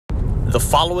The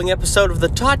following episode of the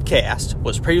Toddcast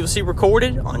was previously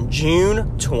recorded on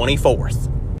June 24th.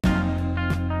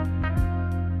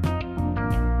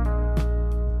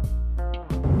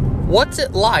 What's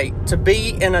it like to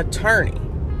be an attorney?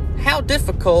 How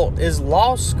difficult is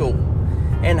law school?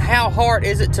 And how hard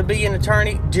is it to be an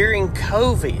attorney during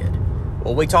COVID?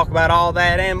 Well, we talk about all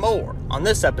that and more on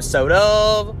this episode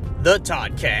of the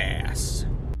Toddcast.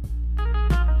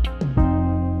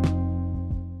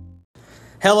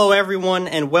 Hello, everyone,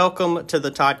 and welcome to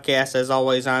the Toddcast. As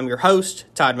always, I'm your host,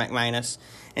 Todd McManus,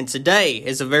 and today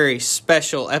is a very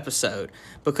special episode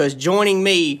because joining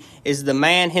me is the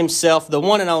man himself, the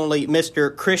one and only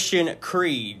Mr. Christian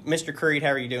Creed. Mr. Creed, how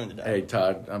are you doing today? Hey,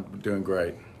 Todd, I'm doing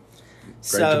great.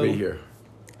 Great to be here.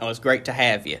 Oh, it's great to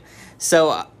have you.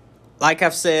 So, like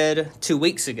I've said 2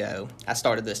 weeks ago, I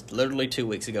started this literally 2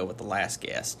 weeks ago with the last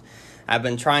guest. I've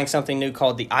been trying something new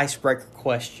called the icebreaker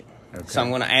question. Okay. So I'm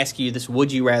going to ask you this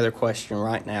would you rather question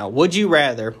right now. Would you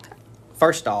rather,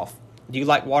 first off, do you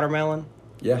like watermelon?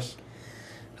 Yes.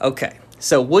 Okay.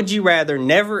 So would you rather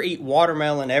never eat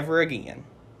watermelon ever again,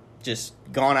 just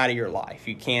gone out of your life,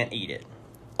 you can't eat it,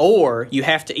 or you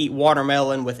have to eat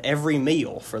watermelon with every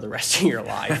meal for the rest of your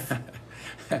life?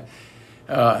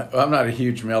 I'm not a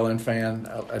huge melon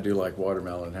fan. I do like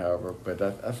watermelon, however, but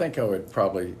I think I would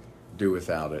probably do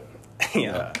without it.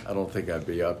 Yeah. I don't think I'd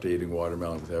be up to eating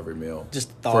watermelon with every meal. Just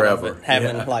thought forever. Of it,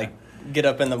 having get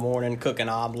up in the morning, cook an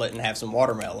omelet, and have some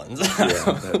watermelons.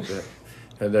 That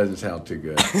doesn't sound too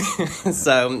good.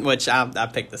 So, which I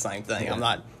picked the same thing. Yeah.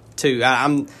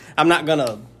 I'm not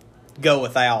gonna go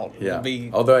without. Yeah.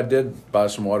 Although I did buy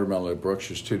some watermelon at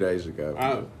Brookshire's 2 days ago.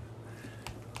 Oh.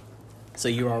 So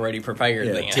you're already prepared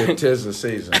then. Yeah, tis the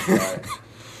season. Right.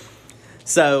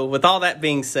 So, with all that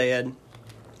being said,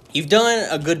 you've done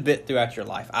a good bit throughout your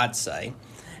life, I'd say.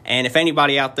 And if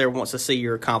anybody out there wants to see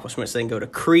your accomplishments, they can go to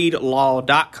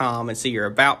creedlaw.com and see your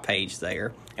About page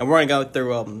there. And we're going to go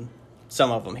through some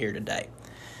of them here today.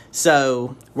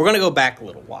 So we're going to go back a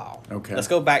little while. Okay. Let's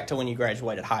go back to when you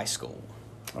graduated high school.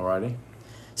 All righty.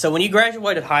 So when you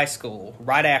graduated high school,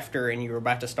 right after and you were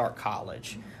about to start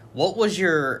college, what was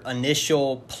your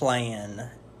initial plan?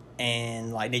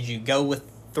 And did you go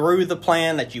through the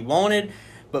plan that you wanted?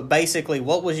 But basically,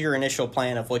 what was your initial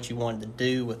plan of what you wanted to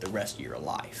do with the rest of your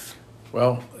life?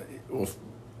 Well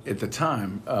at the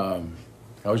time,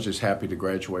 I was just happy to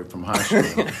graduate from high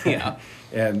school. Yeah.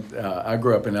 And I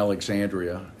grew up in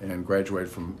Alexandria and graduated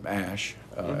from Ash,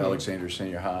 Alexandria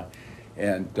Senior High.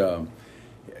 And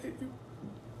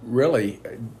really,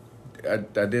 I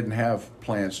didn't have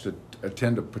plans to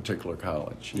attend a particular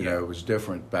college. You know, it was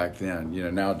different back then. You know,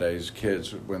 nowadays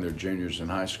kids, when they're juniors in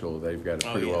high school, they've got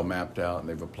it pretty well mapped out and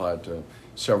they've applied to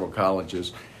several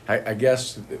colleges. I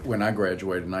guess when I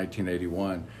graduated in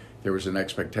 1981, there was an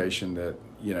expectation that,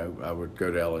 I would go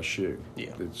to LSU.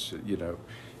 Yeah. It's,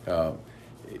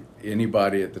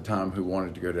 anybody at the time who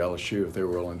wanted to go to LSU, if they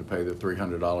were willing to pay the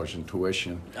 $300 in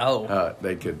tuition,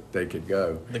 they could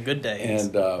go. The good days.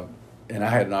 And I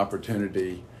had an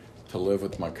opportunity to live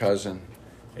with my cousin,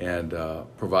 and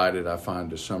provided I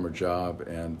find a summer job.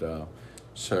 And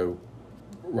so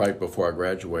right before I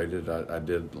graduated, I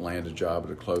did land a job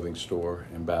at a clothing store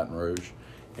in Baton Rouge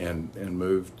and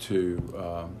moved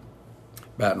to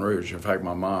Baton Rouge. In fact,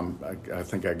 my mom, I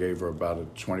think I gave her about a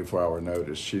 24-hour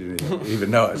notice. She didn't even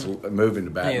know I was moving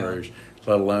to Baton Rouge,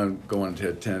 let alone going to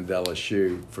attend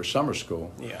LSU for summer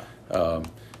school. Yeah.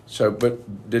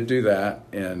 But did do that,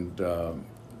 and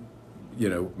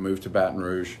moved to Baton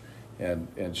Rouge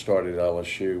and started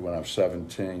LSU when I was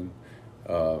 17,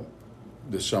 the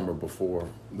summer before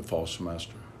the fall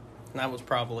semester. And that was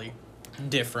probably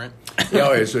different.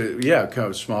 Yeah, it's kind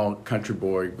of a small country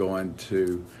boy going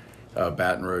to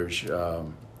Baton Rouge.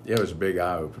 It was a big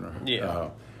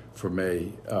eye-opener for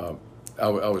me. I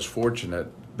was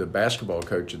fortunate. The basketball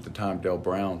coach at the time, Del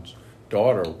Brown's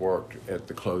daughter, worked at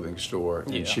the clothing store,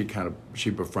 and she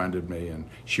befriended me, and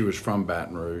she was from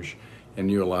Baton Rouge and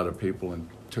knew a lot of people and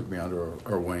took me under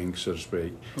her wing, so to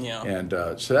speak. Yeah. And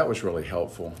so that was really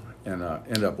helpful. And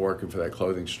ended up working for that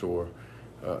clothing store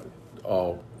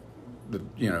all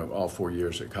 4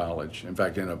 years at college. In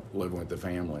fact, ended up living with the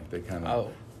family. They kind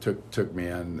of took me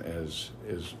in as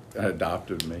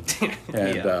adopted me.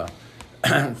 And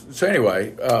so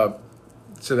anyway,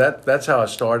 so that's how I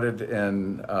started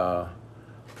in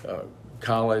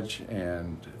college,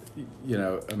 and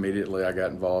immediately I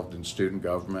got involved in student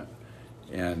government,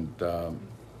 and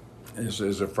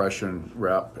as a freshman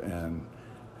rep, and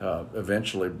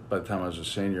eventually by the time I was a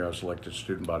senior, I was elected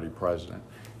student body president,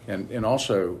 and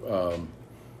also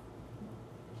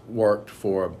worked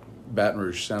for Baton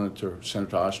Rouge Senator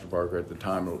Osterberger at the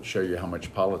time, will show you how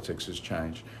much politics has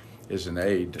changed, is an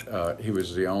aide. He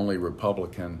was the only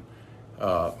Republican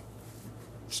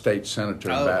state senator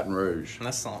in Baton Rouge.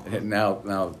 That's something. And now,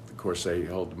 of course, they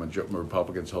hold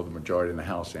Republicans hold the majority in the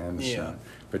House and the Senate.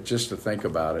 But just to think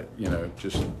about it,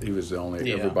 just he was the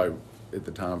only. Everybody at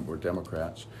the time were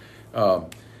Democrats.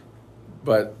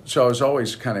 But so I was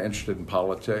always kind of interested in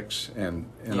politics, and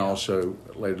also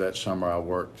later that summer I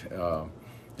worked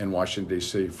in Washington,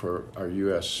 D.C. for our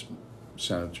U.S.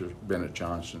 Senator Bennett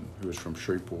Johnson, who was from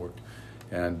Shreveport,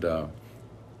 and so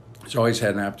I always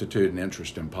had an aptitude and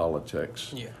interest in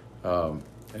politics.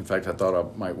 In fact, I thought I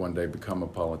might one day become a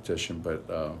politician, but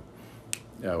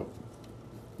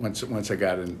once I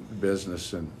got in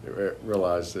business and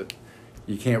realized that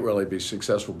you can't really be a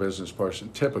successful business person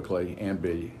typically and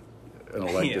be an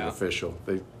elected official.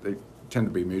 They tend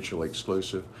to be mutually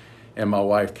exclusive. And my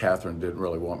wife, Catherine, didn't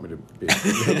really want me to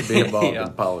be involved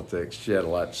in politics. She had a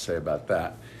lot to say about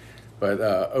that. But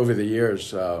over the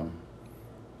years,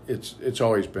 it's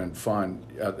always been fun.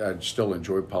 I still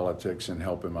enjoy politics and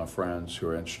helping my friends who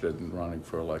are interested in running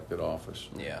for elected office.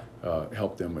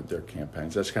 Help them with their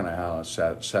campaigns. That's kind of how I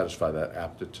satisfy that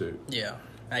aptitude.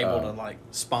 Able to like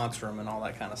sponsor them and all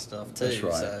that kind of stuff too. That's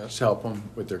right. So. Just help them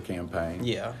with their campaign.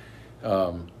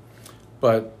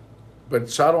 But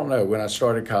so I don't know. When I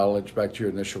started college, back to your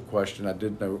initial question, I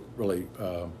didn't know really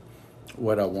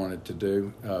what I wanted to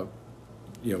do.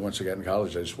 Once I got in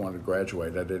college, I just wanted to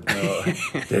graduate. I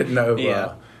didn't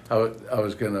know I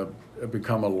was going to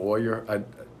become a lawyer.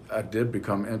 I did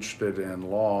become interested in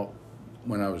law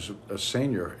when I was a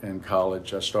senior in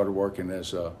college. I started working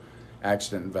as a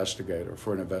accident investigator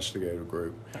for an investigative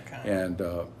group, and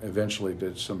eventually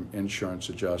did some insurance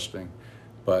adjusting.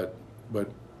 But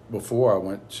before I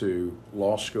went to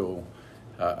law school,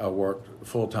 I worked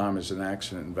full time as an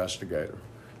accident investigator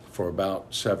for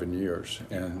about 7 years,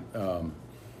 and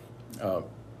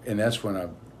that's when I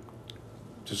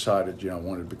decided I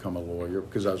wanted to become a lawyer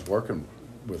because I was working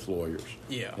with lawyers,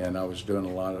 and I was doing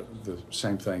a lot of the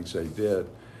same things they did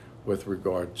with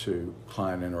regard to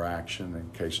client interaction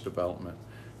and case development.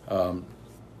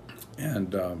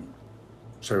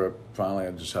 So finally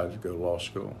I decided to go to law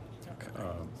school.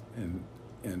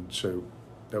 And so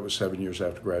that was 7 years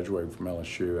after graduating from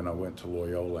LSU, and I went to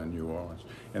Loyola in New Orleans.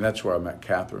 And that's where I met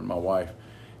Catherine, my wife.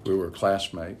 We were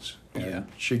classmates, and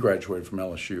she graduated from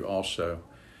LSU also.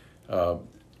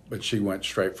 But she went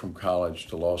straight from college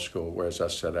to law school, whereas I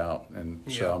set out, and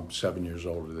so I'm 7 years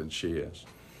older than she is.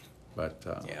 But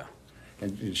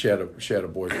and she had a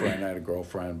boyfriend, I had a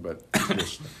girlfriend, but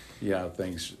just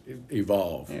things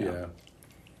evolve.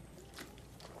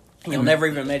 You'll never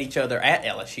even met each other at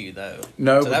LSU though.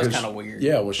 No, so that was kind of weird.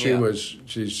 Yeah, well,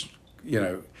 she's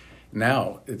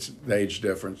now it's the age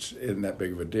difference isn't that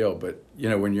big of a deal, but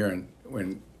when you're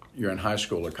in high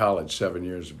school or college, 7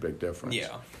 years is a big difference.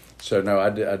 So no, I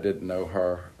didn't know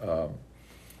her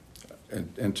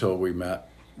until we met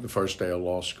the first day of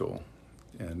law school,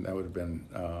 and that would have been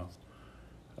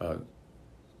I'm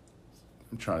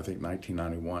trying to think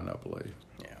 1991, I believe.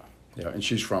 And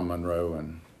she's from Monroe,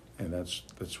 and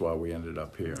that's why we ended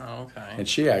up here. And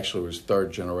she actually was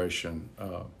third generation.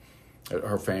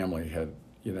 Her family had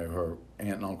her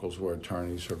aunt and uncles were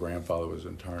attorneys. Her grandfather was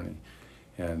an attorney,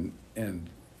 and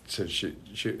so she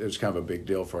it was kind of a big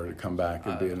deal for her to come back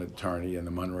and be an attorney in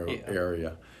the Monroe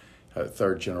area.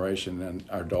 Third generation, and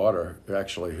our daughter,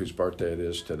 actually, whose birthday it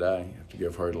is today, I have to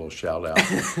give her a little shout out.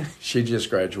 She just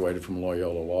graduated from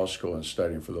Loyola Law School and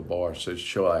studying for the bar, so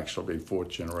she'll actually be fourth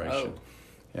generation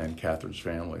in Catherine's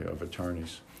family of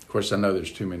attorneys. Of course, I know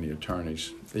there's too many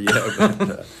attorneys,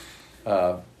 but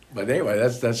anyway,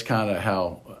 that's kind of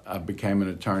how I became an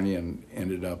attorney and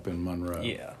ended up in Monroe.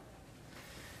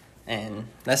 And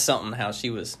that's something how she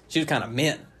was kind of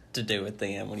meant to do it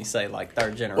then when you say like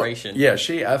third generation. Well,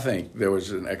 I think there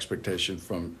was an expectation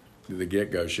from the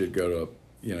get-go she'd go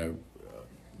to,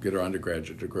 get her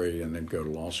undergraduate degree and then go to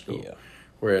law school.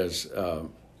 Whereas, I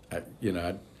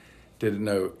didn't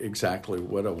know exactly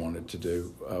what I wanted to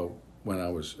do when I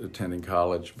was attending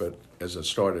college, but as I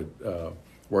started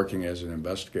working as an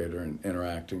investigator and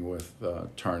interacting with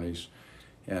attorneys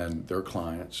and their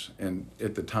clients, and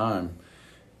at the time,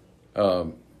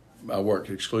 I worked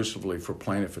exclusively for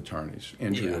plaintiff attorneys,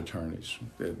 injury attorneys,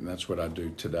 and that's what I do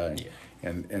today.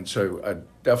 And so I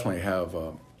definitely have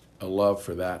a love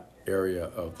for that area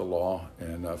of the law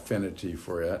and affinity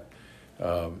for it,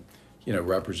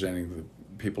 representing the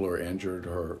people who are injured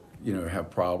or, have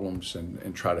problems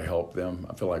and try to help them.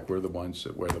 I feel like we're the ones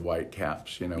that wear the white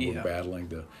caps, we're battling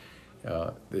to,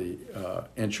 the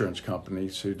insurance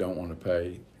companies who don't want to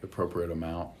pay the appropriate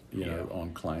amount,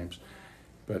 on claims.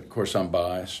 But of course, I'm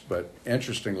biased. But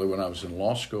interestingly, when I was in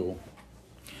law school,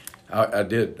 I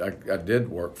did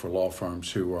work for law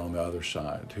firms who were on the other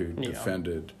side, who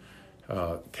defended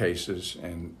cases,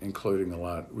 and including a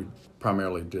lot. We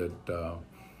primarily did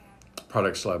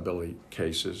products liability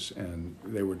cases, and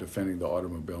they were defending the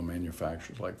automobile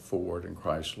manufacturers like Ford and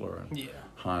Chrysler and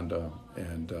Honda,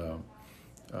 and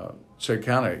so it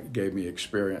kind of gave me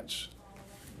experience.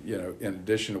 In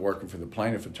addition to working for the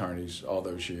plaintiff attorneys all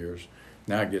those years,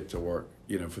 now I get to work,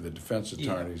 for the defense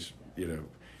attorneys,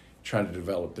 trying to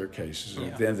develop their cases. And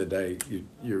at the end of the day,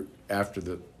 you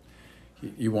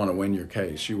want to win your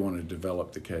case. You want to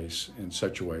develop the case in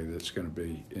such a way that's going to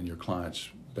be in your client's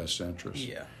best interest.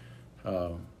 Yeah.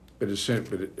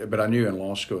 But I knew in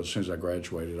law school, as soon as I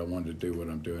graduated, I wanted to do what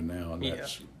I'm doing now, and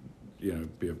that's,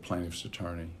 be a plaintiff's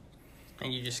attorney.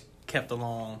 And you just kept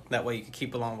along. That way you could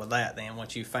keep along with that then.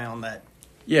 Once you found that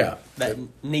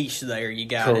niche there, you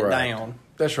got it down.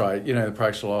 That's right. In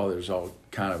practice of law, there's all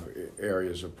kind of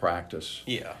areas of practice.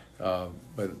 Yeah.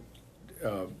 But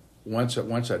once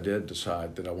I did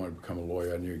decide that I wanted to become a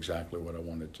lawyer, I knew exactly what I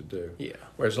wanted to do. Yeah.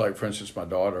 Whereas, like, for instance, my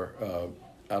daughter,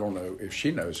 I don't know if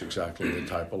she knows exactly the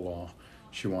type of law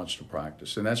she wants to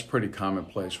practice. And that's pretty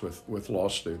commonplace with law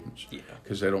students,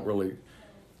 because they don't really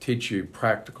teach you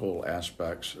practical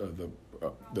aspects of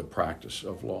the practice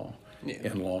of law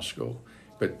in law school.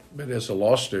 But as a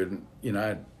law student,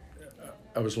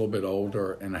 I was a little bit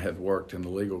older, and I had worked in the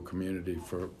legal community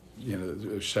for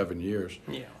 7 years.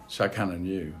 Yeah. So I kind of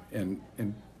knew. And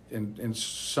in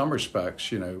some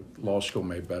respects, law school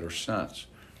made better sense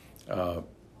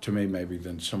to me maybe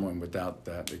than someone without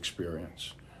that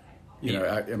experience.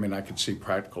 I could see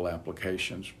practical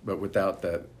applications, but without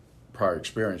that prior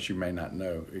experience, you may not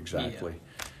know exactly,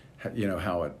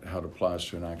 how it applies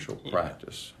to an actual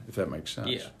practice, if that makes sense.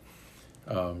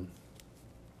 Yeah.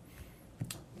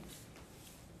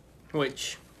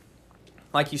 Which,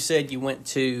 like you said, you went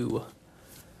to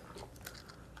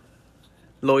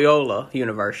Loyola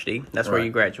University. That's where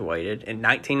you graduated in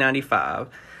 1995.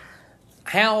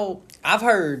 I've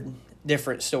heard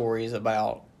different stories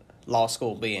about law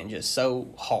school being just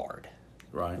so hard.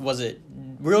 Right. Was it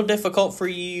real difficult for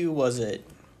you? Was it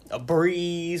a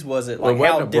breeze? Was it like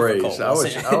how difficult?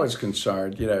 I was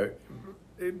concerned.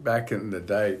 Back in the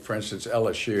day, for instance,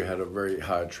 LSU had a very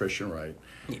high attrition rate.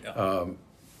 Yeah.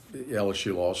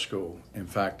 LSU Law School. In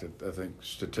fact, I think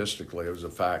statistically, it was a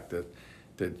fact that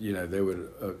they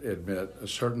would admit a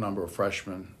certain number of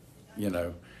freshmen,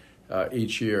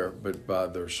 each year, but by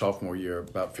their sophomore year,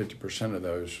 about 50% of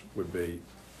those would be,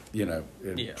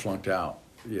 flunked out.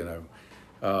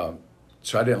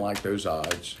 So I didn't like those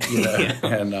odds,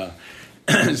 and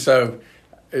so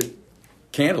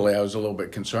candidly, I was a little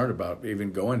bit concerned about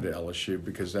even going to LSU,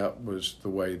 because that was the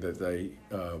way that they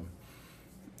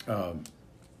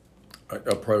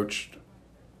approached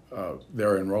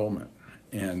their enrollment,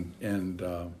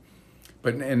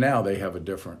 but now they have a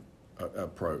different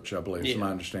approach. I believe, it's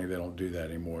my understanding, they don't do that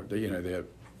anymore. They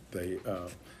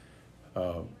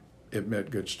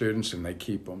admit good students and they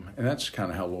keep them, and that's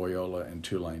kind of how Loyola and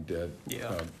Tulane did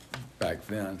back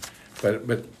then.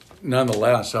 But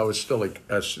nonetheless, I was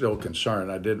still concerned.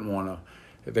 I didn't want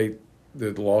to.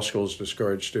 The law schools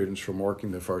discourage students from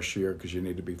working the first year because you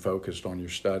need to be focused on your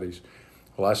studies.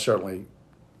 Well, I certainly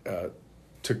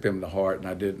took them to heart, and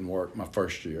I didn't work my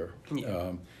first year.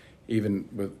 Yeah. Even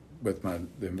with the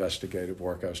investigative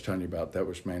work I was telling you about, that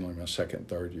was mainly my second,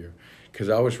 third year. Because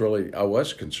I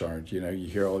was concerned. You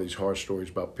hear all these horror stories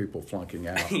about people flunking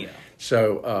out. Yeah.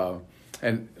 So,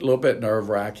 and a little bit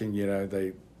nerve-wracking,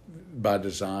 they, by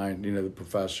design, the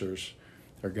professors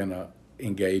are going to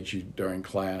engage you during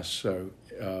class. So,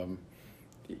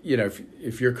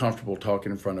 if you're comfortable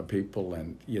talking in front of people,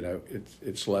 and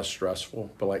it's less stressful.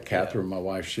 But like Catherine, my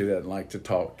wife, she doesn't like to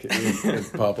talk in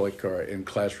public or in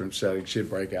classroom settings. She'd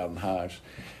break out in hives.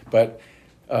 But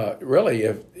really,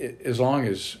 as long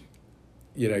as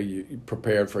you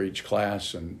prepared for each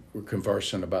class and were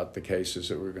conversant about the cases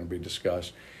that were going to be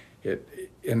discussed,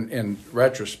 in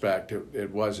retrospect,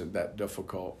 it wasn't that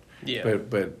difficult. Yeah.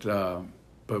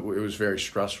 But it was very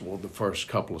stressful the first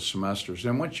couple of semesters.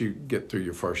 And once you get through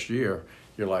your first year,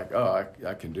 you're like, oh,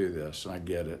 I can do this, and I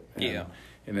get it.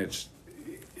 And it's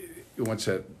once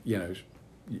that you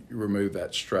remove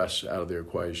that stress out of the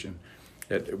equation,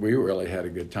 we really had a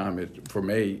good time. For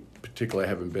me, particularly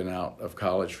having been out of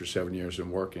college for 7 years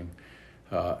and working,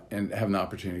 and having the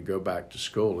opportunity to go back to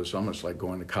school is almost like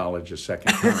going to college a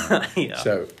second time. Yeah.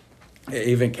 So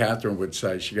even Catherine would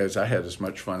say, she goes, I had as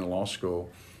much fun in law school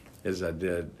as I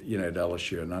did, at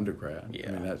LSU in undergrad. Yeah.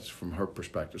 I mean, that's from her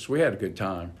perspective. So we had a good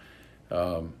time.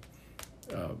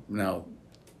 Now,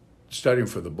 studying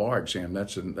for the bar exam,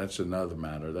 that's another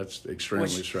matter. That's extremely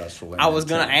stressful. I was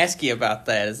going to ask you about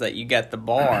that, is that you got the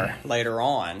bar later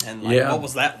on, and what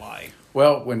was that like?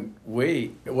 Well,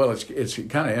 it's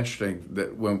kind of interesting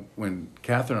that when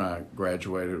Catherine and I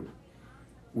graduated,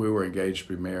 we were engaged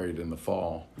to be married in the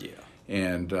fall. Yeah.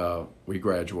 And we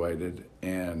graduated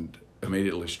and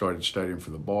immediately started studying for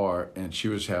the bar, and she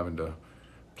was having to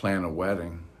plan a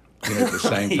wedding at the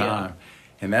same time.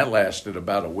 And that lasted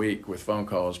about a week with phone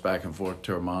calls back and forth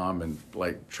to her mom and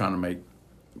trying to make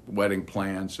wedding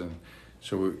plans. And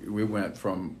so we went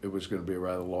from, it was going to be a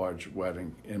rather large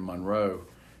wedding in Monroe,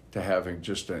 to having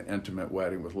just an intimate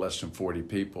wedding with less than 40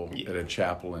 people at a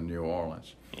chapel in New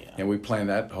Orleans. Yeah. And we planned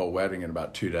that whole wedding in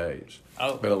about 2 days.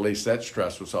 Oh. But at least that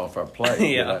stress was off our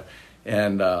plate. Yeah.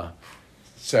 And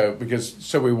because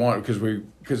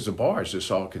the bar is just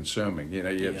all consuming. You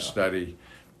have to study,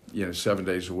 7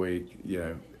 days a week,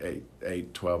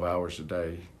 12 hours a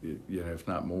day, if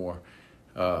not more,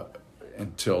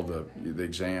 until the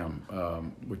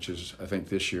exam, which is, I think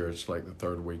this year it's like the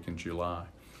third week in July.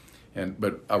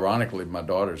 But ironically, my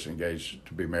daughter's engaged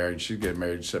to be married. She's getting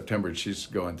married in September, and she's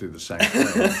going through the same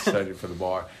thing, studying for the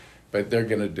bar. But they're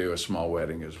going to do a small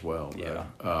wedding as well. Yeah.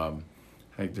 I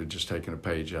think they're just taking a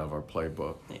page out of our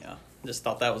playbook. Yeah. Just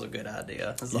thought that was a good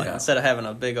idea. It's like instead of having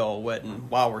a big old wedding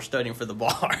while we're studying for the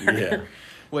bar. Yeah.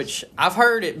 Which I've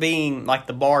heard it being like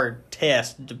the bar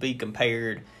test to be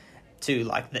compared to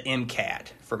like the MCAT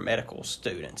for medical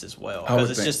students as well. Because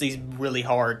it's just these really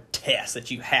hard tests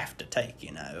that you have to take,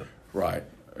 Right.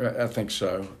 I think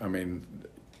so. I mean,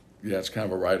 it's kind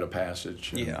of a rite of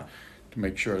passage. To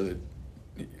make sure that,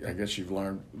 I guess you've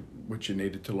learned what you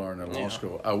needed to learn in law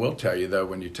school. I will tell you, though,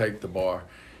 when you take the bar,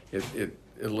 it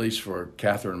at least for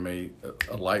Catherine and me,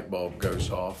 a light bulb goes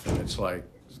off, and it's like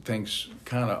things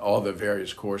kind of, all the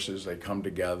various courses, they come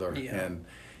together, and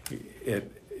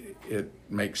it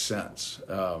makes sense.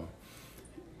 I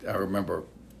remember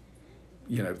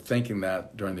thinking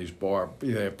that during these bar,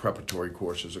 they have preparatory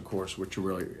courses, of course, which are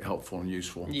really helpful and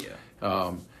useful. Yeah.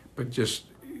 But just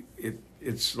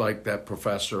it's like that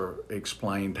professor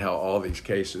explained how all these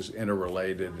cases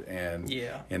interrelated, and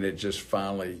it just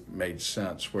finally made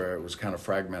sense, where it was kind of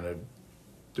fragmented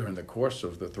during the course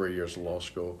of the 3 years of law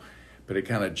school, but it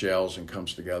kind of gels and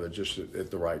comes together just at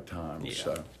the right time. Yeah.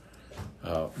 So,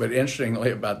 but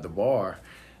interestingly about the bar,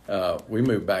 we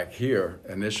moved back here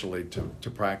initially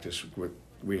to practice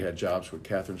we had jobs with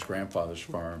Catherine's grandfather's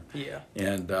firm. Yeah.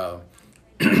 And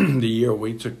the year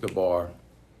we took the bar,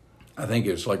 I think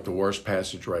it was like the worst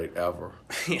passage rate ever.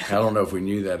 Yeah. I don't know if we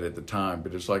knew that at the time,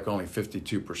 but it's like only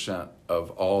 52%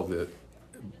 of all the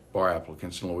bar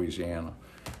applicants in Louisiana,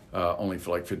 only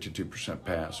for like 52%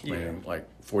 pass, meaning like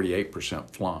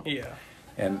 48% flunk. Yeah.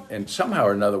 And somehow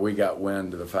or another, we got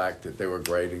wind of the fact that they were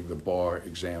grading the bar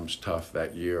exams tough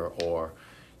that year, or,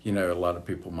 a lot of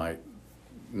people might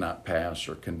not pass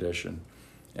or condition.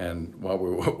 And while we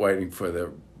were waiting for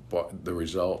the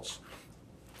results,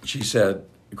 she said,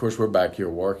 of course, we're back here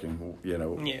working,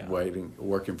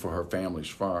 working for her family's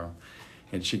firm.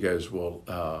 And she goes, well,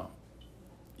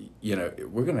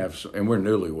 we're going to have some, and we're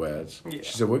newlyweds. Yeah.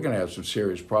 She said, we're going to have some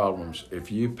serious problems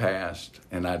if you passed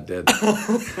and I didn't.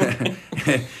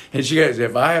 And she goes,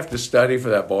 if I have to study for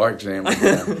that bar exam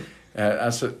again, I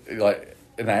said,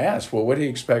 and I asked, well, what do you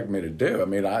expect me to do? I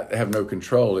mean, I have no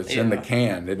control. It's in the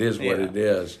can. It is what it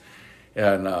is.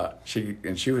 And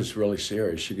she was really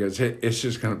serious. She goes, it's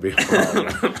just going to be a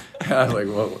problem. I was like,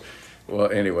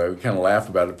 well, anyway, we kind of laughed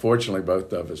about it. Fortunately,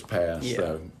 both of us passed. Yeah.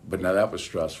 So, but no, that was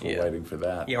stressful waiting for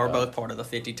that. Yeah, we're both part of the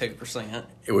 52%.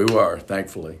 We were,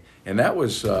 thankfully. And that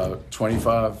was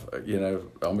 25,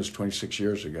 almost 26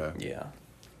 years ago. Yeah.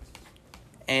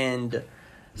 And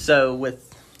so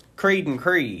with Creed and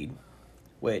Creed,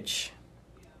 which,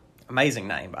 amazing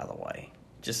name, by the way.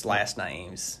 Just last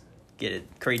names. Get it,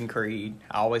 Creed and Creed.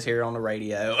 I always hear it on the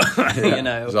radio.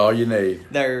 It's all you need.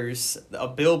 There's a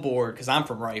billboard, because I'm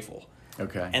from Rayville.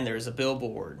 Okay. And there's a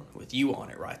billboard with you on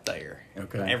it right there.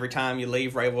 Okay. Every time you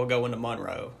leave Rayville, go into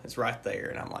Monroe, it's right there.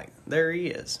 And I'm like, there he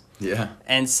is. Yeah.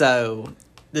 And so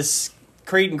this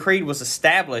Creed and Creed was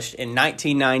established in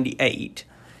 1998.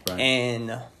 Right.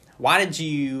 And why did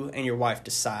you and your wife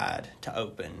decide to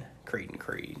open Creed and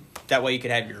Creed? That way you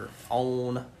could have your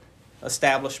own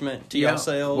establishment to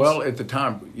yourselves? Well, at the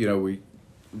time, we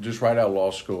just right out of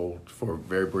law school, for a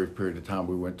very brief period of time,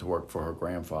 we went to work for her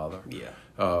grandfather. Yeah.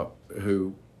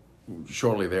 Who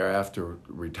shortly thereafter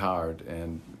retired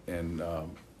and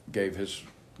gave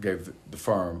the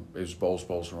firm, it was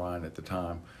Bowles and Ryan at the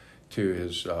time, to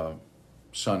his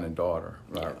son and daughter,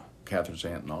 Catherine's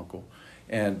aunt and uncle.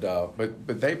 And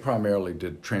but they primarily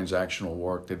did transactional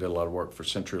work. They did a lot of work for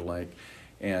CenturyLink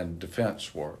and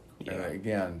defense work. Yeah.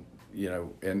 Again,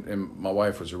 and my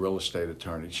wife was a real estate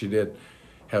attorney. She did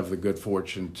have the good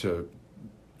fortune to,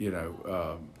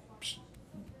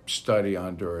 study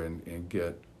under and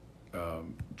get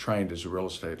trained as a real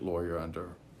estate lawyer under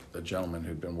a gentleman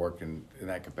who'd been working in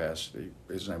that capacity.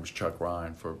 His name was Chuck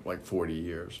Ryan for like 40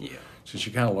 years. Yeah. So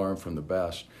she kind of learned from the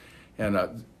best,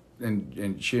 and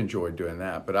she enjoyed doing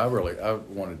that. But I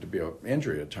wanted to be an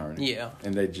injury attorney. Yeah.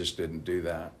 And they just didn't do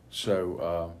that.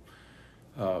 So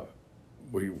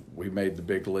we made the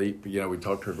big leap. We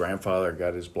talked to her grandfather,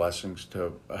 got his blessings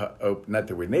to open. Not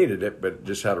that we needed it, but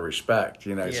just out of respect.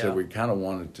 So we kind of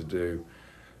wanted to do,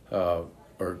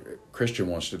 or Christian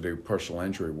wants to do personal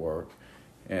injury work.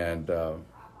 And, we're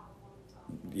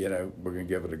going to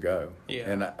give it a go. Yeah.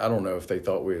 And I don't know if they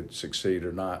thought we'd succeed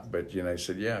or not, but, they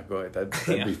said, yeah, go ahead,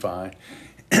 that'd be fine.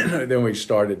 Then we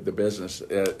started the business.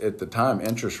 At the time,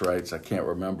 interest rates, I can't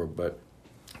remember, but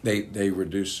they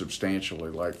reduced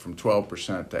substantially, like from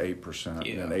 12% to 8%,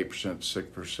 and then 8% to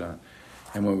 6%.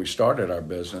 And when we started our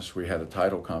business, we had a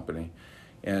title company,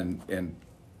 and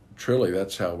truly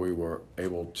that's how we were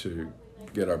able to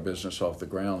get our business off the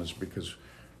ground, is because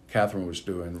Catherine was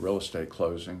doing real estate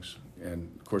closings, and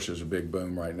of course there's a big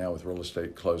boom right now with real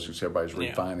estate closings. Everybody's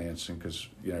refinancing because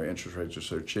interest rates are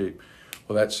so cheap.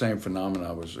 Well, that same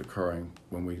phenomena was occurring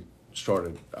when we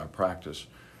started our practice,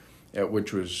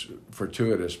 which was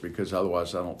fortuitous because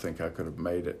otherwise I don't think I could have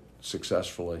made it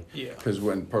successfully. Yeah. Because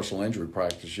when personal injury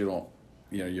practice, you don't,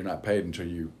 you're not paid until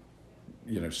you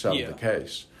settle the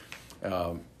case.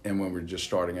 And when we were just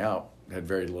starting out, had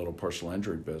very little personal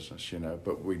injury business,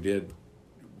 but we did.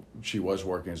 She was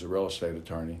working as a real estate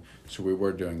attorney, so we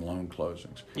were doing loan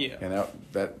closings. Yeah. And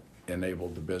that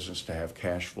enabled the business to have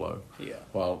cash flow. Yeah.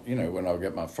 Well, when I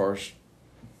get my first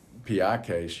PI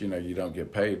case, you don't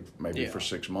get paid maybe for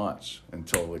 6 months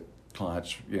until the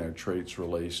client's, treat's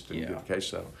released and get the case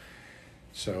settled.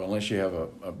 So unless you have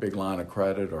a big line of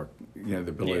credit or, the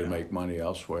ability to make money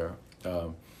elsewhere,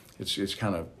 it's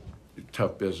kind of a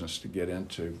tough business to get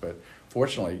into. But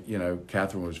fortunately,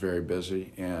 Catherine was very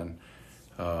busy and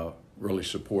really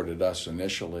supported us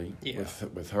initially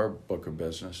with her book of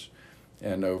business.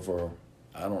 And over,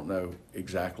 I don't know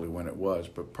exactly when it was,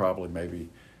 but probably maybe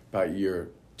about year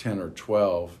 10 or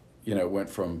 12, it went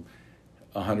from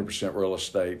 100% real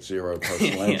estate, 0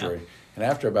 personal injury. And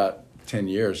after about 10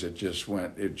 years, it just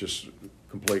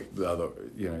complete the other,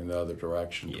 in the other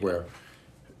direction, where,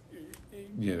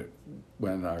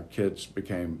 when our kids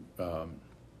became,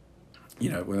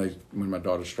 when my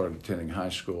daughter started attending high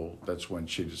school, that's when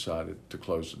she decided to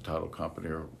close the title company,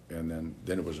 and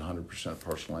then it was 100%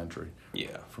 personal injury.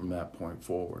 Yeah. From that point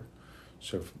forward,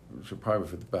 so probably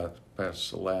for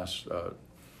the last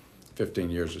 15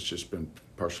 years, it's just been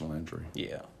personal injury.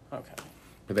 Yeah. Okay.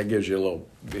 But that gives you a little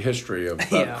history of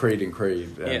Creed and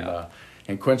Creed. And,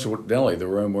 and coincidentally, the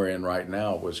room we're in right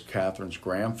now was Catherine's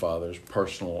grandfather's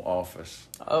personal office.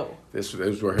 Oh.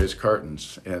 Those were his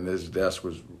curtains, and his desk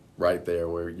was right there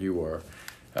where you were.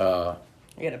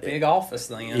 You had a big office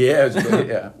then. Yeah,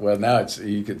 yeah. Well, now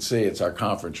you can see it's our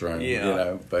conference room.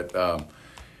 Yeah. But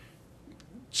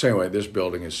so anyway, this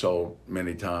building has sold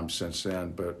many times since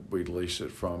then, but we lease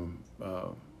it from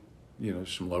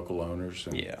some local owners.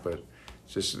 But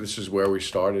this is where we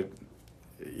started.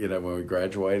 When we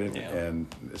graduated, and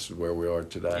this is where we are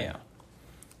today. Yeah.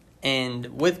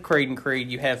 And with Creed and Creed,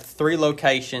 you have 3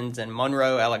 locations in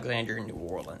Monroe, Alexandria, and New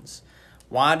Orleans.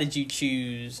 Why did you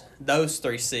choose those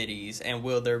 3 cities, and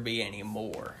will there be any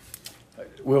more?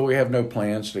 Well, we have no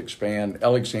plans to expand.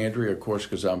 Alexandria, of course,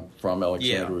 because I'm from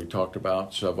Alexandria, we talked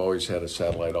about, so I've always had a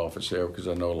satellite office there because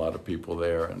I know a lot of people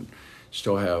there and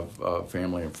still have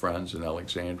family and friends in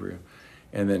Alexandria.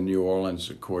 And then New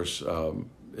Orleans, of course,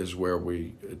 is where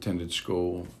we attended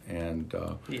school and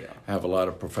have a lot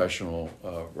of professional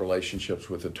relationships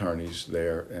with attorneys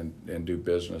there and do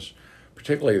business,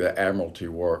 particularly the Admiralty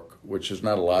work, which is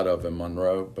not a lot of in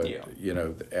Monroe, but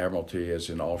the Admiralty is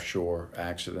in offshore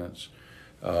accidents,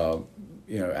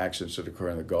 accidents that occur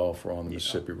in the Gulf or on the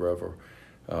Mississippi River.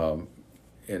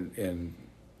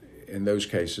 In those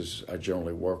cases, I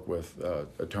generally work with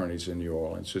attorneys in New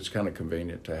Orleans, so it's kind of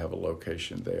convenient to have a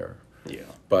location there. Yeah.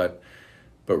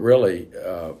 But really,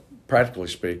 practically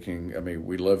speaking, I mean,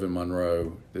 we live in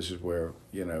Monroe. This is where,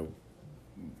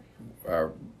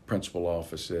 our principal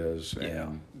office is,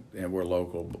 and we're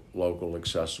local,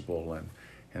 accessible, and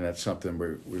that's something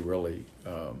we really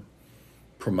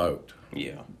promote.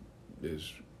 Yeah.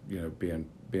 Is,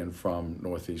 being from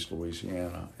Northeast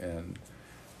Louisiana, and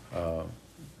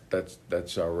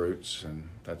that's our roots, and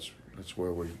that's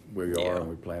where we Yeah. are, and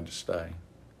we plan to stay.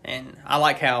 And I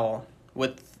like how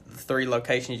with the 3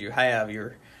 locations you have,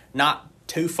 you're not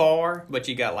too far, but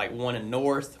you got like one in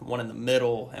north, one in the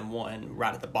middle, and one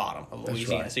right at the bottom of That's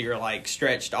Louisiana. right. So you're like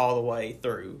stretched all the way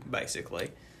through,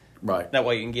 basically. Right. That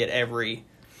way you can get every.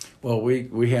 Well,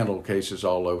 we handle cases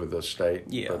all over the state.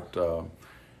 Yeah.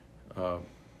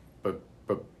 But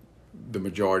the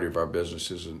majority of our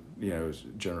business is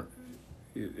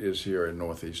here in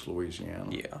Northeast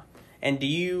Louisiana. Yeah. And do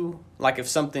you, like, if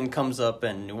something comes up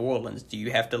in New Orleans, do you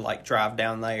have to, like, drive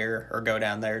down there or go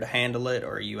down there to handle it?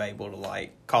 Or are you able to,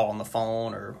 like, call on the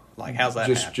phone? Or, like, how's that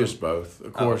happen? Just both.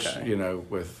 Of course, Okay.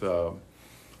 with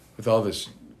all this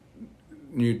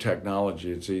new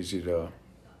technology, it's easy to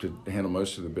handle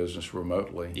most of the business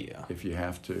remotely. Yeah. If you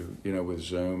have to, with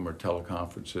Zoom or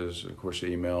teleconferences, of course,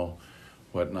 email,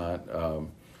 whatnot.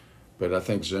 But I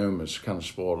think Zoom has kind of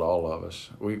spoiled all of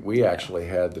us. We actually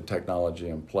had the technology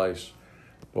in place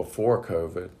before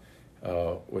COVID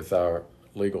with our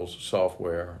legal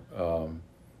software,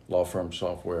 law firm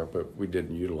software, but we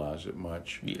didn't utilize it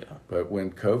much. Yeah. But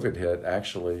when COVID hit,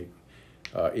 actually,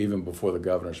 even before the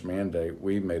governor's mandate,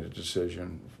 we made a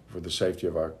decision for the safety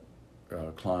of our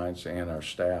clients and our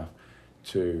staff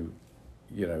to,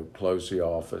 close the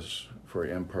office for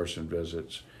in-person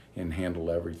visits and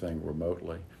handle everything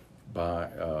remotely by,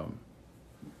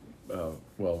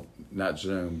 not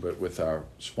Zoom, but with our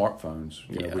smartphones.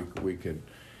 We could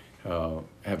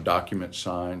have documents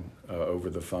signed over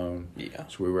the phone. Yeah.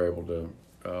 So we were able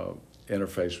to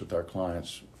interface with our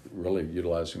clients, really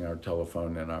utilizing our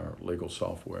telephone and our legal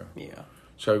software. Yeah.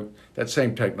 So that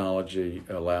same technology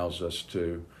allows us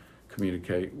to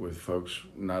communicate with folks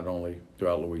not only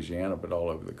throughout Louisiana, but all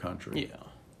over the country. Yeah.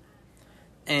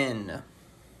 And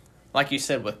like you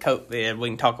said with COVID, we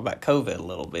can talk about COVID a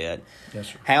little bit. Yes,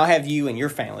 sir. How have you and your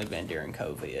family been during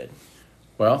COVID?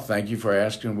 Well, thank you for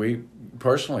asking. We've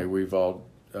all,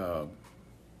 done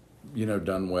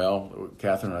well.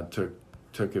 Catherine and I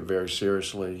took it very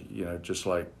seriously. Just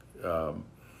like I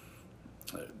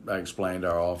explained,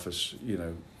 our office,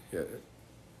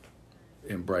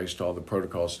 embraced all the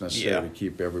protocols necessary to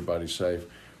keep everybody safe.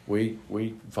 We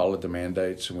followed the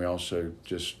mandates, and we also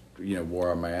just wore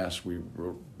our masks. We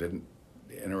didn't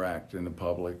interact in the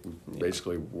public. We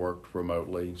basically worked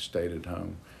remotely, stayed at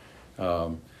home.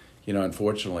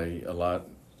 Unfortunately, a lot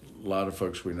of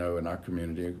folks we know in our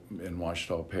community in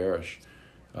Ouachita Parish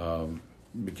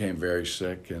became very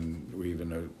sick, and we even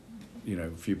know, a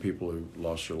few people who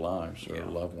lost their lives or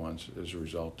loved ones as a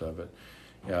result of it.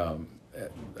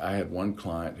 I had one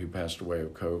client who passed away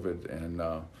of COVID, and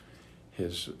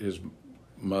his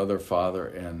mother, father,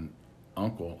 and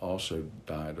uncle also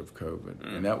died of COVID,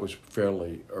 and that was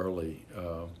fairly early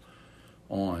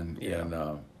on,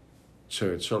 and so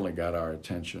it certainly got our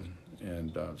attention,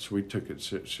 and so we took it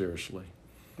seriously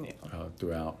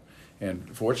throughout.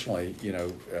 And fortunately,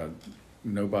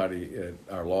 nobody at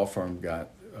our law firm got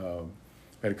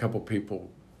had a couple people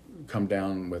come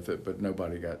down with it, but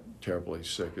nobody got terribly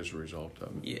sick as a result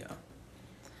of it. Yeah.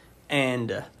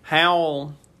 And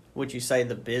how would you say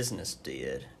the business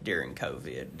did during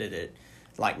COVID? Did it,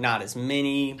 like, not as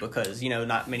many because,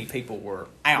 not many people were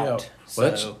out?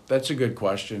 Well, that's a good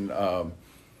question.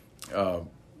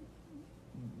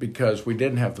 Because we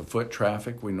didn't have the foot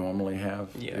traffic we normally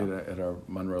have at our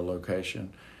Monroe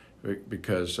location.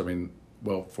 Because,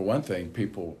 for one thing,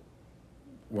 people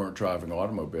weren't driving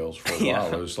automobiles for a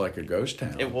while. It was like a ghost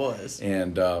town. It was.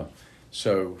 And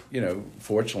so,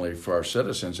 fortunately for our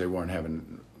citizens, they weren't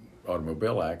having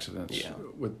automobile accidents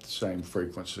with the same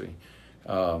frequency.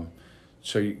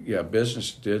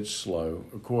 Business did slow.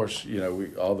 Of course,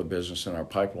 all the business in our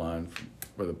pipeline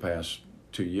for the past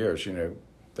 2 years,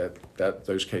 that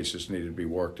those cases needed to be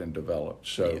worked and developed.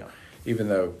 So even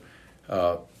though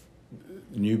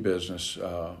new business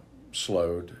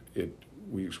slowed,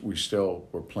 we still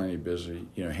were plenty busy,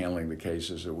 handling the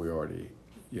cases that we already,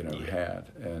 had,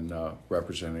 and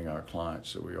representing our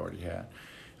clients that we already had.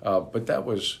 But that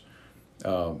was,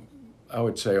 I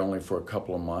would say, only for a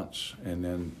couple of months, and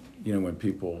then, when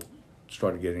people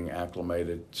started getting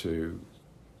acclimated to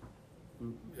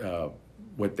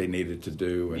what they needed to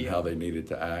do and how they needed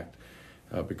to act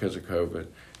because of COVID,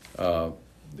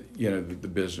 the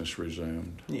business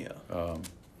resumed. Yeah.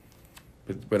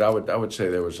 But I would say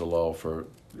there was a lull for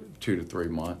 2 to 3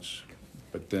 months,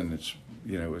 but then it's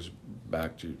it was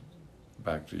back to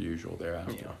usual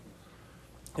thereafter. Yeah.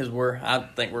 Because I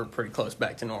think we're pretty close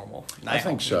back to normal now. I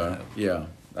think so. Yeah,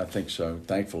 I think so.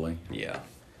 Thankfully. Yeah,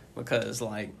 because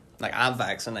like I'm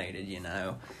vaccinated,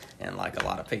 and like a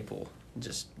lot of people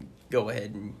just go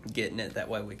ahead and getting it. That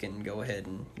way we can go ahead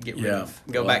and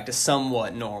go well, back to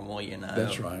somewhat normal,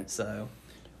 That's right. So,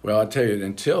 well, I tell you,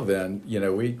 until then,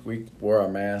 we wore our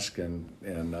mask and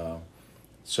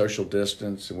social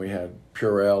distance, and we had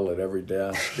Purell at every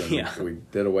desk, and we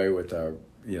did away with our,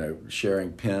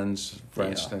 sharing pens, for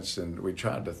instance, and we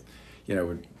tried to,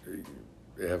 would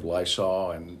have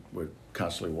Lysol and would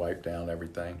constantly wipe down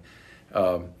everything.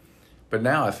 But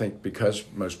now I think because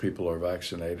most people are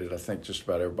vaccinated, I think just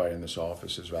about everybody in this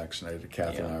office is vaccinated.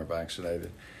 Kathy and I are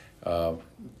vaccinated.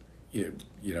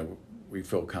 We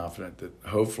feel confident that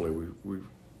hopefully we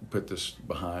put this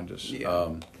behind us.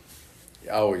 Yeah.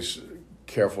 I always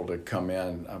careful to come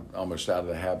in. I'm almost out of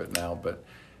the habit now, but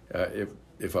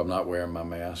if I'm not wearing my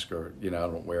mask, or I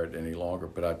don't wear it any longer,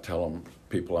 but I tell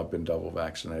people I've been double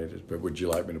vaccinated. But would you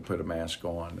like me to put a mask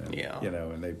on? And,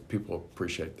 and people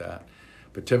appreciate that.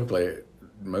 But typically,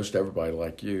 most everybody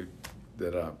like you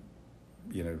that I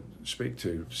speak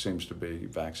to seems to be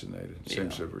vaccinated,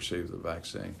 seems to have received the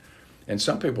vaccine. And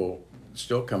some people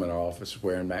still come in our office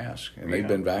wearing masks, and they've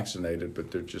been vaccinated, but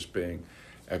they're just being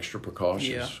extra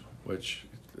precautious, which,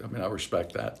 I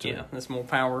respect that too. Yeah, that's more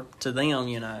power to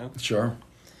them, Sure.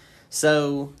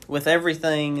 So, with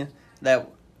everything that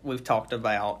we've talked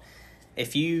about,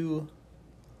 if you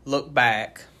look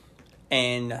back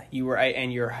and you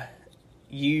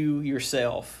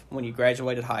yourself, when you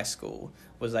graduated high school,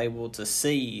 was able to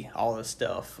see all the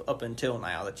stuff up until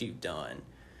now that you've done,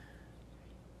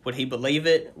 would he believe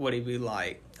it? Would he be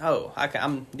like, "Oh,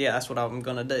 that's what I'm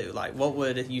gonna do"? Like, what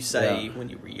would you say when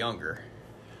you were younger?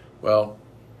 Well,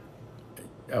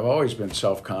 I've always been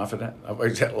self-confident. I've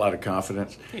always had a lot of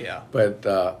confidence. Yeah. But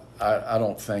I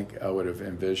don't think I would have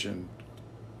envisioned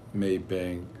me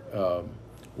being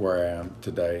where I am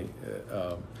today.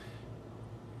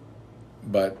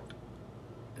 But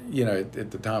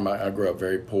at the time, I grew up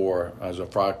very poor. I was a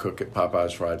fry cook at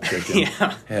Popeye's Fried Chicken,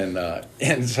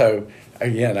 and so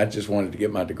again, I just wanted to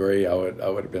get my degree. I would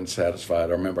have been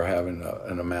satisfied. I remember having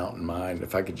an amount in mind.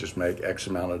 If I could just make X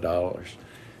amount of dollars,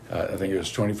 I think it was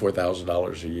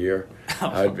 $24,000 a year,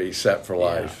 I'd be set for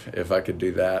life. If I could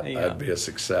do that, I'd be a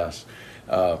success.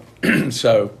 I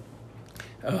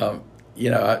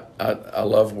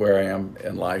love where I am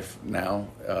in life now.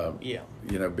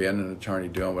 Being an attorney,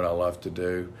 doing what I love to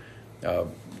do.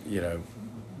 Having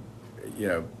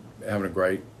a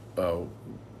great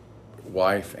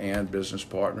wife and business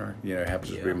partner.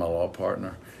 Happens to be my law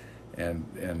partner,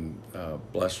 and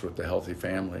blessed with a healthy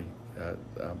family.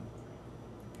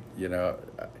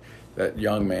 That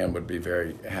young man would be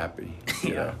very happy.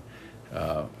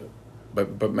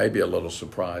 But maybe a little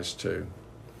surprised too.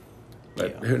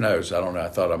 But who knows? I don't know. I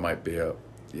thought I might be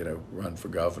run for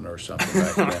governor or something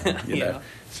back then.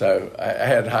 So I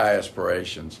had high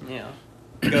aspirations. Yeah.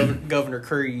 Governor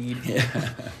Creed. Yeah.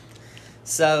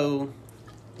 So,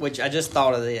 which I just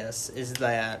thought of this, is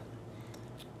that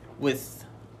with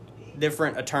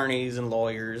different attorneys and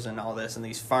lawyers and all this and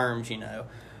these firms,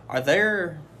 are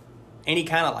there any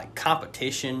kind of like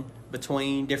competition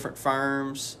between different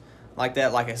firms like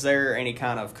that? Like, is there any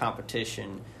kind of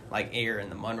competition like here in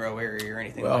the Monroe area or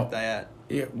anything like that?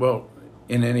 Yeah, well,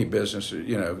 in any business,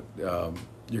 you're going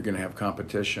to have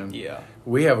competition. Yeah.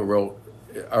 We have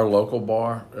our local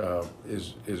bar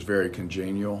is very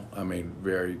congenial.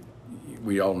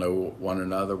 We all know one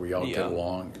another. We all get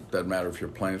along. It doesn't matter if you're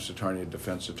a plaintiff's attorney, a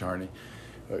defense attorney.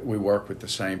 We work with the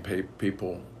same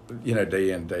people,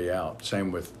 day in, day out.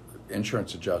 Same with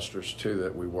insurance adjusters, too,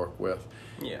 that we work with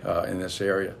in this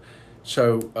area.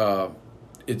 So I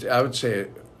would say,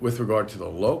 with regard to the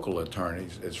local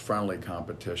attorneys, it's friendly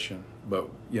competition, but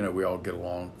we all get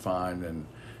along fine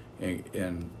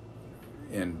and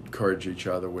encourage each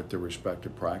other with their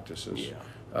respective practices. Yeah.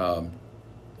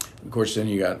 Of course, then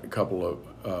you got a couple of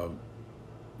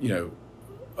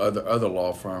other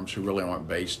law firms who really aren't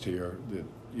based here that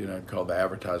called the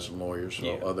advertising lawyers.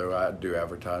 Although I do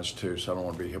advertise too, so I don't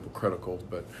want to be hypocritical,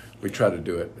 but we try to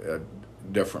do it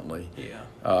differently. Yeah.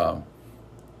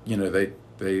 They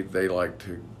like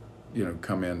to,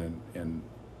 come in and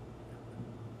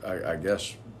I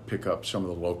guess pick up some of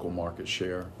the local market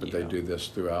share, but they do this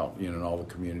throughout, in all the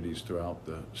communities throughout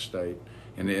the state,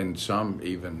 and in some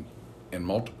even in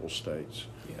multiple states.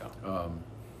 Yeah.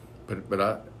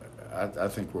 But I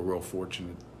think we're real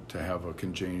fortunate to have a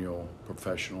congenial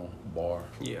professional bar.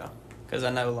 Yeah, because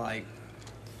I know like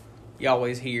you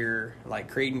always hear like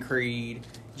Creed and Creed.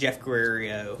 Jeff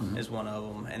Guerrero is one of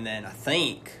them, and then I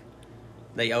think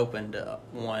they opened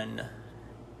one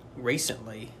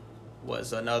recently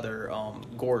was another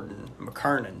Gordon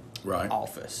McKernan Right.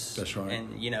 office. That's right.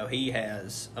 And he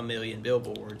has 1 million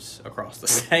billboards across the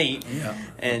state. Yeah.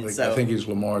 And I think he's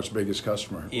Lamar's biggest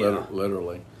customer, Yeah.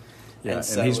 literally. Yeah, And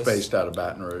so he's it's- based out of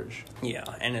Baton Rouge. Yeah,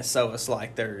 and it's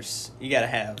like you got to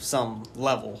have some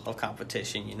level of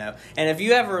competition, And if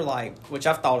you ever which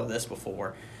I've thought of this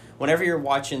before, whenever you're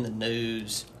watching the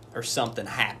news or something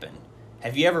happen,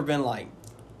 have you ever been like,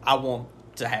 I want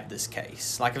to have this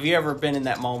case? Like, have you ever been in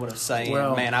that moment of saying,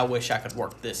 Well, man, I wish I could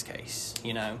work this case,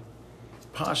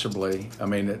 Possibly. I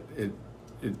mean, it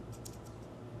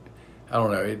I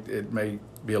don't know. It may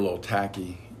be a little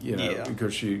tacky, Yeah.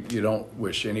 because you don't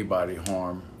wish anybody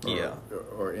harm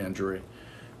or injury.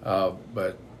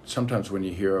 But sometimes when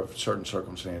you hear of certain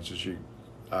circumstances, you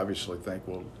obviously think,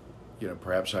 well,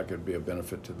 perhaps I could be a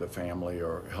benefit to the family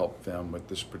or help them with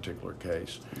this particular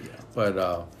case. Yeah. But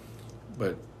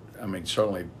I mean,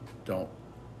 certainly don't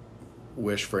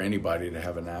wish for anybody to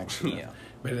have an accident. Yeah.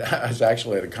 But I was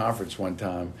actually at a conference one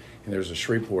time, and there was a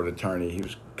Shreveport attorney. He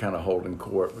was kind of holding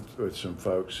court with some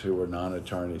folks who were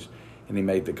non-attorneys, and he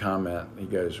made the comment. He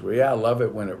goes, "Well, yeah, I love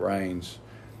it when it rains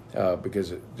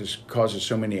because it just causes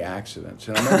so many accidents."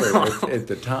 And I remember at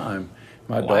the time,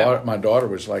 my daughter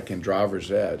was like in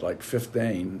driver's ed, like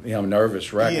 15.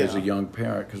 Nervous wreck as a young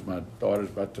parent because my daughter's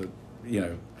about to,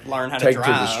 learn how take to to the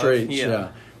drive. streets. Yeah.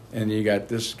 And you got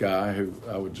this guy who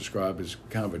I would describe as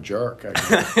kind of a jerk,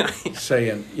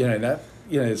 saying,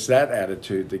 it's that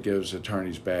attitude that gives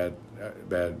attorneys bad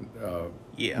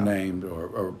name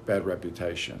or bad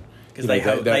reputation. Because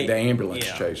the ambulance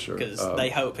chaser. Because they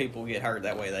hope people get hurt,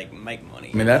 that way they can make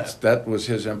money. I mean, that was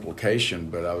his implication,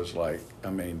 but I was like, I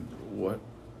mean, what?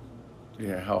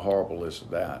 Yeah, how horrible is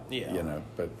that? Yeah.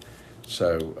 But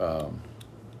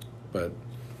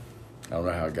I don't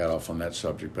know how I got off on that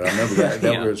subject, but I remember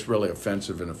that was really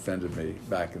offensive and offended me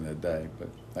back in the day. But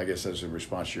I guess as a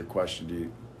response to your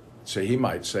question, he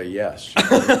might say yes.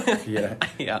 Yeah.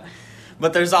 Yeah.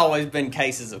 But there's always been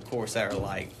cases, of course, that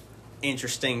are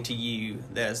interesting to you.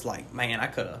 That's like, man,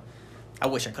 I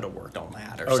wish I could have worked on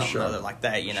that or something other like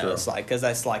that. Sure. It's like, because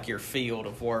that's like your field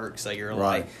of work. So you're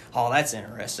Right. like, oh, that's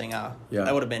interesting. That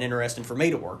would have been interesting for me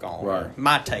to work on. Right. Or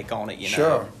my take on it.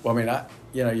 Sure. Well, I mean,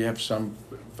 you have some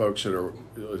folks that are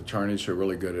attorneys who are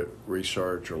really good at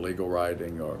research or legal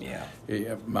writing.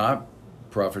 My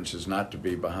preference is not to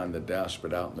be behind the desk,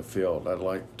 but out in the field. I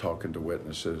like talking to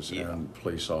witnesses and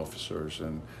police officers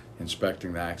and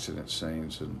inspecting the accident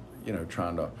scenes and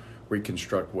trying to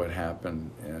reconstruct what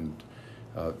happened. And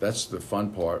that's the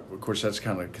fun part. Of course, that's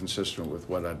kind of consistent with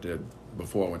what I did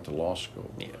before I went to law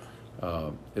school.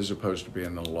 As opposed to being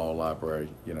in the law library,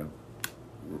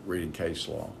 reading case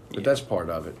law. But that's part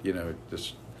of it.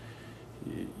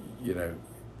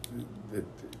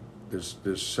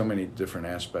 There's so many different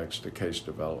aspects to case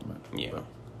development. Yeah.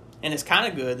 And it's kind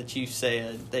of good that you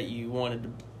said that you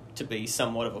wanted to be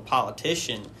somewhat of a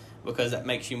politician, because that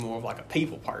makes you more of like a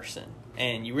people person.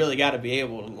 And you really got to be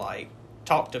able to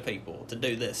talk to people to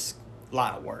do this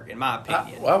line of work, in my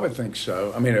opinion. I would think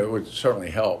so. I mean, it would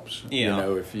certainly helps. Yeah.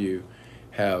 If you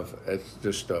have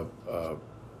just a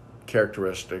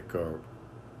characteristic or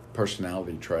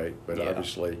personality trait, but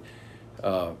obviously,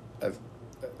 I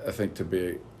think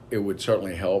it would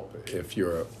certainly help if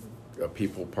you're a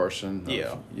people person.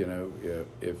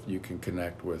 If you can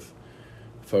connect with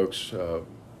folks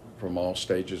from all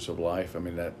stages of life. I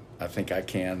mean, I think I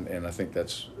can, and I think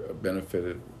that's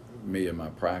benefited me in my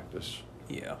practice.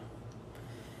 Yeah.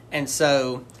 And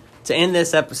so, to end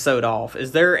this episode off,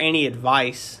 is there any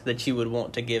advice that you would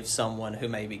want to give someone who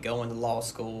may be going to law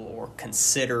school or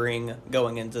considering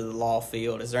going into the law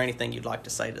field? Is there anything you'd like to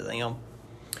say to them?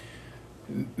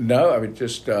 No, I mean,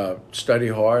 just study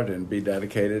hard and be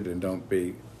dedicated, and don't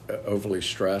be overly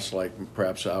stressed like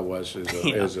perhaps I was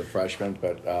as a freshman.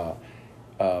 But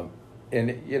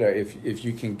if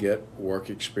you can get work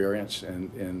experience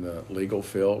in the legal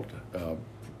field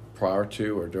prior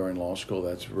to or during law school,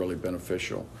 that's really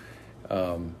beneficial.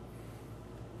 So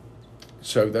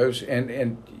those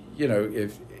if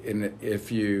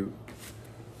you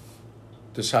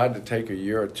decide to take a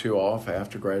year or two off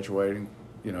after graduating,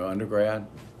 undergrad,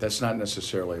 that's not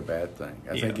necessarily a bad thing.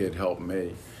 I think it helped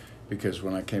me, because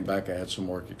when I came back, I had some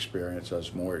work experience. I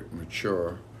was more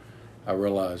mature. I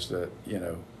realized that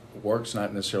work's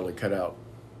not necessarily cut out,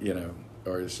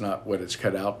 or it's not what it's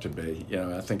cut out to be.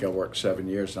 I think I worked 7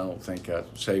 years, and I don't think I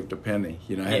saved a penny.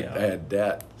 I had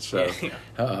debt. So,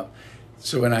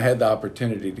 so when I had the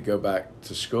opportunity to go back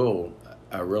to school,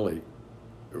 I really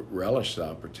relished the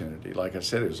opportunity. Like I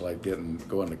said, it was like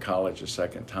going to college a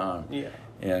second time. Yeah.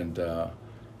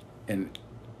 And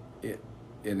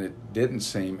it didn't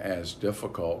seem as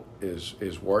difficult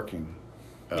as working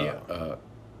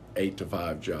 8 to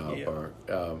 5 job. Or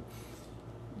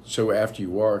so after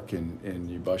you work and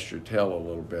you bust your tail a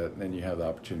little bit, and then you have the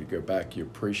opportunity to go back, you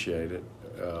appreciate it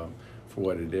for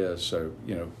what it is. So,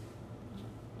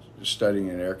 studying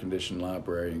in an air-conditioned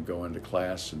library and going to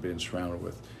class and being surrounded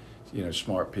with,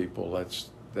 smart people,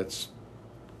 that's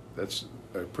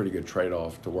a pretty good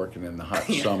trade-off to working in the hot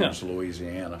summers of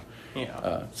Louisiana.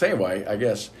 So anyway, I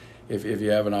guess if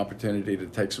you have an opportunity to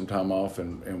take some time off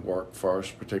and work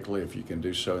first, particularly if you can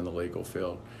do so in the legal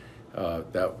field,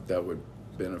 that would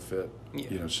benefit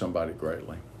somebody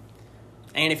greatly.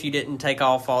 And if you didn't take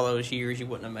off all those years, you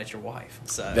wouldn't have met your wife.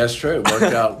 So that's true. It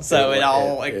worked out. So it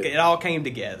all came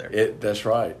together. That's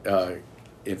right.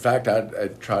 In fact, I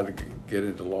tried to get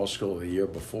into law school the year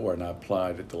before, and I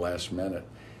applied at the last minute,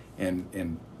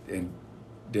 and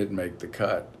didn't make the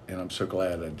cut. And I'm so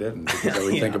glad I didn't, because I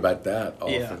would think about that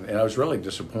often. And I was really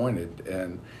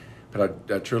disappointed. But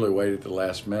I truly waited at the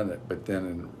last minute. But then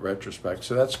in retrospect,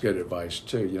 so that's good advice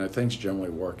too. Things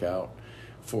generally work out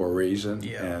for a reason,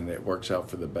 and it works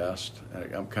out for the best.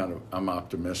 I'm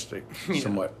optimistic,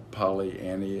 somewhat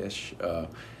Pollyanna-ish.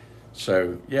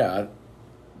 So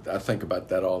I think about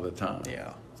that all the time.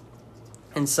 Yeah.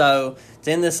 And so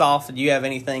to end this off, do you have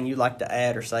anything you'd like to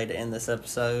add or say to end this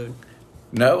episode?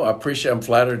 No, I'm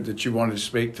flattered that you wanted to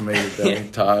speak to me today,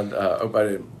 Todd. I hope I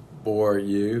didn't bore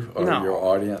you or your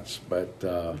audience, but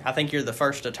I think you're the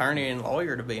first attorney and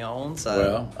lawyer to be on.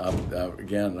 So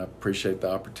again, I appreciate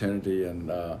the opportunity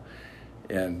and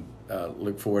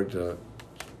look forward to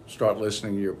start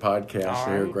listening to your podcast.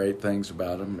 Hear great things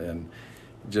about them, and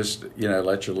just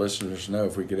let your listeners know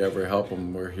if we could ever help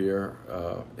them. We're here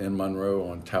in Monroe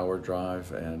on Tower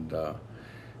Drive, and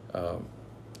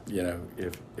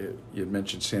if you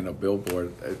mentioned seeing a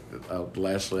billboard,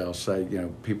 lastly I'll say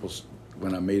people,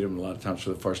 when I meet them a lot of times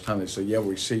for the first time, they say,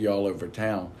 we see you all over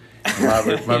town.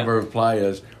 And my reply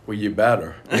is, well, you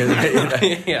better.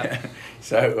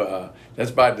 So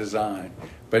that's by design.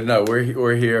 But no,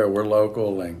 we're here, we're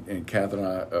local, and Catherine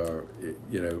and I are,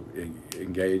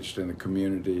 engaged in the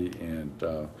community,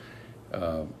 and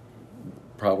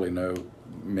probably know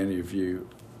many of you,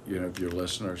 of your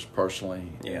listeners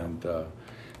personally, and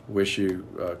wish you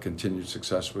continued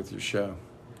success with your show.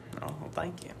 Oh, well,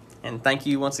 thank you. And thank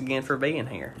you once again for being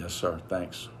here. Yes, sir.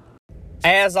 Thanks.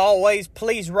 As always,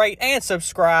 please rate and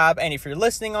subscribe. And if you're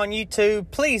listening on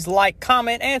YouTube, please like,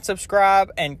 comment, and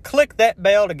subscribe. And click that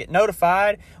bell to get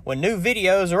notified when new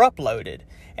videos are uploaded.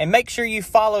 And make sure you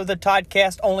follow the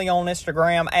Toddcast only on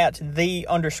Instagram at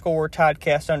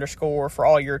 @the_Toddcast_ for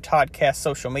all your Toddcast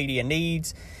social media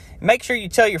needs. Make sure you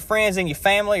tell your friends and your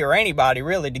family, or anybody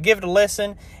really, to give it a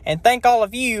listen. And thank all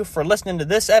of you for listening to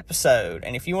this episode.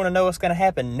 And if you want to know what's going to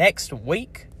happen next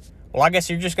week, well, I guess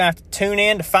you're just going to have to tune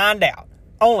in to find out.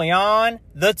 Only on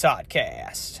the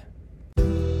Toddcast.